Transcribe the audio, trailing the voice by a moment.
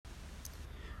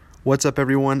What's up,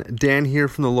 everyone? Dan here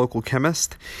from The Local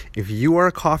Chemist. If you are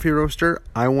a coffee roaster,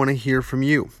 I want to hear from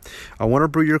you. I want to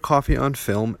brew your coffee on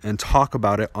film and talk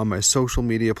about it on my social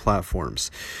media platforms.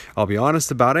 I'll be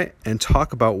honest about it and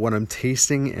talk about what I'm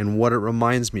tasting and what it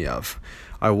reminds me of.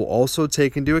 I will also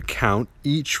take into account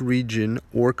each region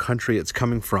or country it's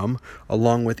coming from,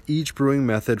 along with each brewing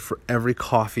method for every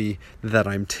coffee that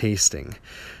I'm tasting.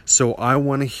 So I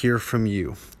want to hear from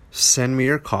you. Send me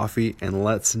your coffee and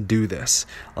let's do this.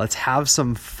 Let's have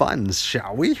some fun,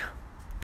 shall we?